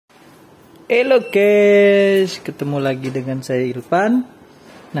Halo guys, ketemu lagi dengan saya Irfan.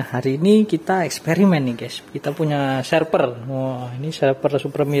 Nah, hari ini kita eksperimen nih guys. Kita punya server. Wah, ini server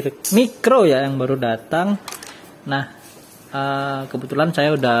Supermicro ya yang baru datang. Nah, kebetulan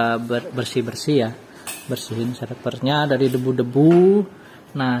saya udah bersih-bersih ya. Bersihin servernya dari debu-debu.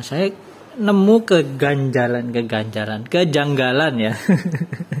 Nah, saya nemu kejanggalan ya.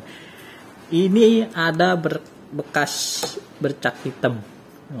 Ini ada bekas bercak hitam.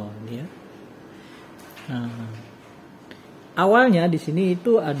 Oh, ini ya. Nah, awalnya di sini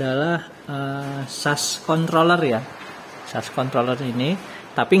itu adalah SAS controller ya, SAS controller ini,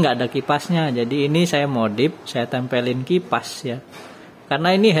 tapi nggak ada kipasnya. Jadi ini saya modif, saya tempelin kipas ya,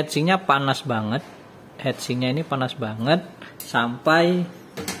 karena ini heatsinknya panas banget, ini panas banget sampai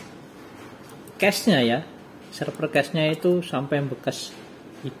case-nya ya, server case-nya itu sampai bekas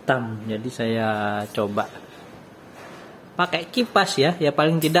hitam. Jadi saya coba pakai kipas ya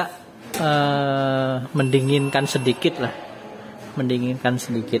paling tidak mendinginkan sedikit.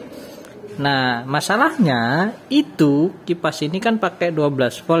 Nah, masalahnya itu kipas ini kan pakai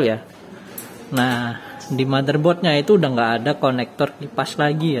 12 volt ya. Nah, di motherboardnya itu udah nggak ada konektor kipas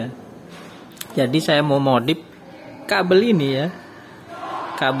lagi ya. Jadi saya mau modif kabel ini ya,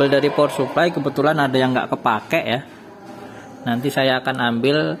 kabel dari power supply. Kebetulan ada yang nggak kepake ya. Nanti saya akan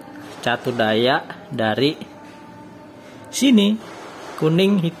ambil catu daya dari sini,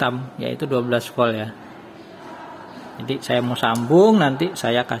 kuning hitam, yaitu 12 volt ya. Jadi saya mau sambung, nanti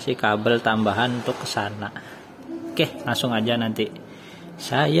saya kasih kabel tambahan untuk ke sana. Oke, langsung aja nanti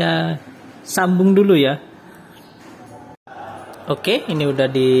saya sambung dulu ya. Oke, ini udah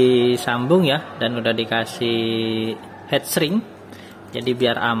disambung ya, dan udah dikasih heatsink. Jadi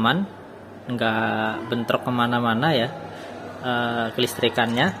biar aman, nggak bentrok kemana-mana ya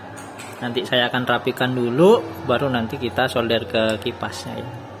kelistrikannya. Nanti saya akan rapikan dulu, baru nanti kita solder ke kipasnya ya.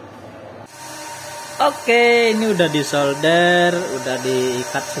 Oke, ini udah disolder, udah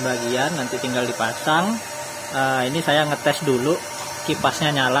diikat sebagian, nanti tinggal dipasang. Ini saya ngetes dulu kipasnya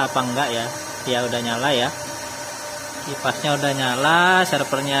nyala apa enggak ya. Ya udah nyala ya. Kipasnya udah nyala,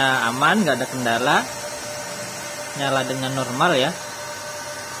 servernya aman, nggak ada kendala. Nyala dengan normal ya.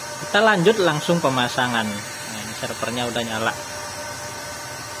 Kita lanjut langsung pemasangan. Nah, ini servernya udah nyala.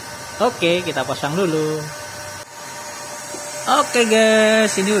 Oke, kita pasang dulu. Oke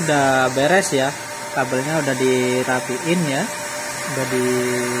guys, ini udah beres ya. Kabelnya udah dirapiin ya. Udah di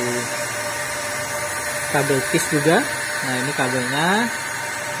kabel kis juga. Nah, ini kabelnya.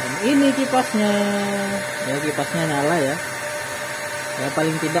 Dan ini kipasnya. Ya, kipasnya nyala ya. Ya,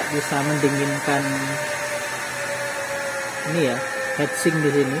 paling tidak bisa mendinginkan ini ya, heatsink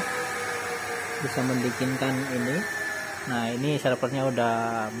di sini. Bisa mendinginkan ini. Nah, ini servernya udah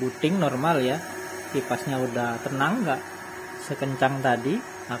booting normal ya, kipasnya udah tenang, nggak sekencang tadi,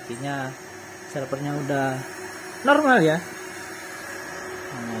 artinya servernya udah normal ya.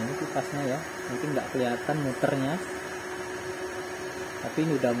 Nah, ini kipasnya ya, mungkin nggak kelihatan muternya, tapi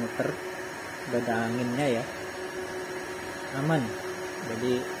ini udah muter, udah ada anginnya ya, aman.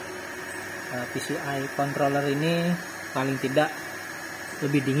 Jadi PCI controller ini paling tidak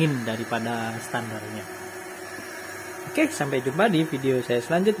lebih dingin daripada standarnya. Oke, sampai jumpa di video saya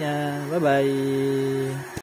selanjutnya. Bye-bye.